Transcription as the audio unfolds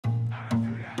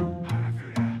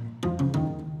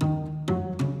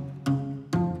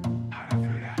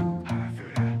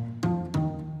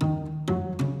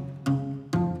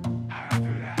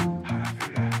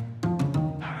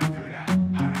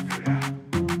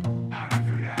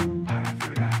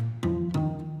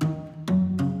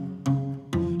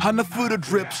Hanafuda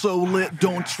drip so lit,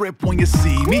 don't trip when you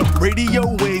see me.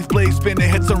 Radio waves blaze, spin it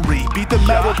hits on repeat. The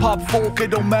metal pop folk,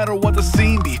 it don't matter what the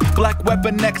scene be. Black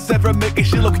weapon next ever making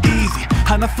shit look easy.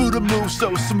 Hanafuda moves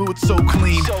so smooth, so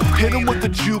clean. Hit him with the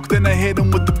juke, then I hit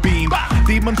him with the beam.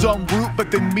 Demons en route,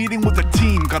 but they're meeting with a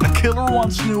team. Got a killer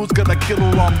on snooze, got a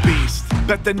killer on beast.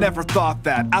 Bet they never thought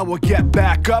that I would get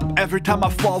back up every time I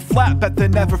fall flat. Bet they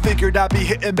never figured I'd be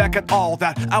hitting back at all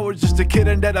that. I was just a kid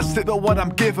and that I sit on what I'm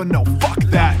given. No, fuck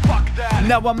that.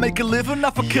 Now I make a living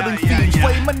off of killing fiends.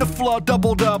 Flame in the floor,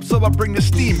 doubled up, so I bring the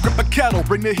steam. Grip a kettle,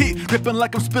 bring the heat, dripping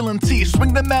like I'm spilling tea.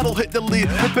 Swing the metal, hit the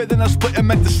lead, rip it and I split him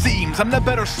at the seams. I'm the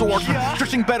better swordsman,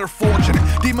 stretching better fortune.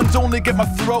 Demons only get my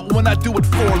throat when I do it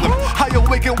for them. I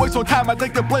awake and waste no time, I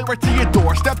take the blade right to your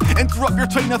doorstep. Interrupt your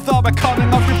train of thought by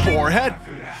cutting off your forehead.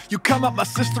 You come at my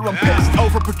sister, I'm pissed.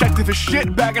 Overprotective as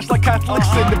shit, baggage like Catholic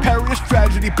sin. The Paris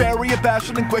tragedy, bury it,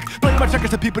 bashing and quick. Play my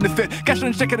checkers to peep in the fit. Cash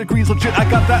and check it agrees legit. I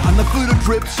got that Hanafuda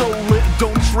drip so lit,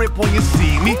 don't trip when you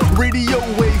see me. Radio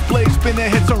wave blaze, spin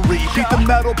it hits on repeat. The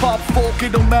metal pop folk,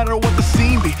 it don't matter what the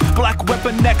scene be. Black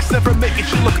weapon next, ever making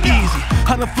shit look easy.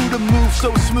 Hanafuda moves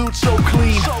so smooth, so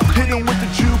clean. Hit him with the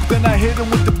juke, then I hit him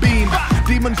with the beam.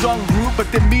 Demons en route,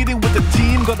 but they're meeting with the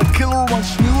team. Got a killer on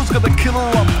snooze, got a killer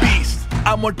on beast.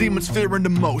 I'm what demons fearing the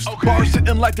most. Bars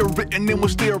sitting like they're written in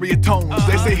with stereo tones.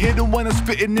 They say hidden when I'm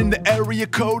spitting in the area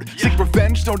code. Seek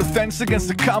revenge, no defense against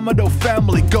the Kamado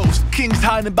family ghost. Kings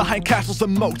hiding behind castles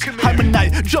and moats. I'm a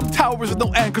knight, jump towers with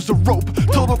no anchors or rope.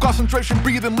 Total concentration,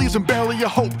 breathing leaves and barely a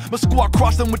hope. My squad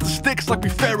crossing with the sticks like we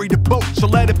ferried a boat. So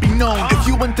let it be known, if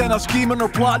you intend on scheming or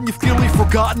plotting, you've clearly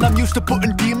forgotten. I'm used to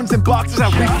putting demons in boxes. I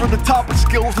reach for the top with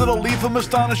skills that'll leave them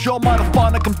astonished. You're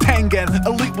monophonic, I'm Tengen,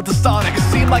 elite with the sonic. It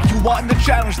seemed like you wanted to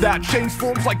challenge that. Change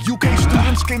forms like UK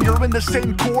students, claim you're in the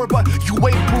same core, but you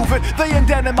ain't prove it. They and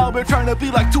Dan and out here trying to be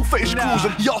like Two-Face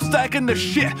cruising. Y'all stacking the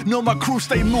shit, know my crew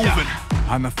stay moving.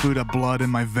 Hanafuda blood in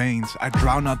my veins. I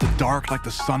drown out the dark like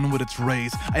the sun with its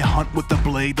rays. I hunt with the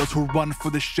blade, those who run for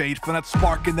the shade. From that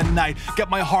spark in the night, get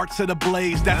my heart set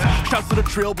ablaze. That's shouts to the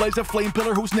trailblazer, flame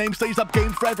pillar whose name stays up.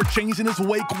 Game forever changing his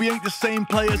wake. We ain't the same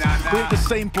players, we ain't the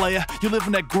same player. You live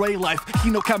in that gray life,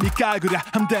 Hino Kamikagura.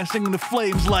 I'm dancing in the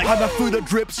flames like Hanafuda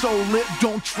drip so lit,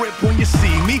 don't trip when you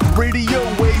see me. Radio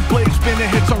wave blaze, spinning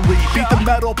hits on repeat. The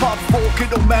metal pop folk, it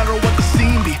don't matter what the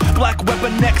scene be. Black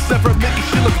weapon next, ever making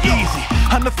shit look easy.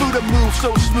 Hanafuda moves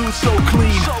so smooth, so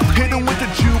clean. Hit him with the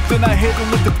juke, then I hit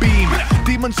him with the beam.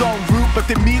 Demons en route, but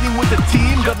they're meeting with the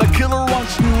team. Got a killer on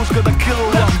snooze, got a killer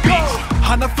on beats.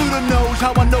 Hanafuda knows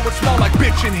how I know it smell like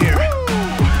bitch in here.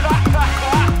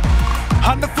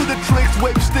 Hanafuda tricks,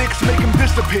 wave sticks, make him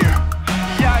disappear.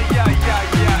 Yeah.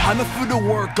 Hanafuda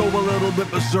work, go a little bit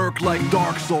berserk like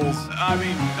Dark Souls. I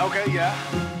mean, okay, yeah.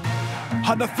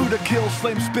 Hanafuda kills,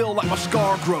 flame spill like my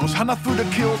scar grows. Hanafuda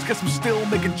kills, guess I'm still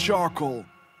making charcoal.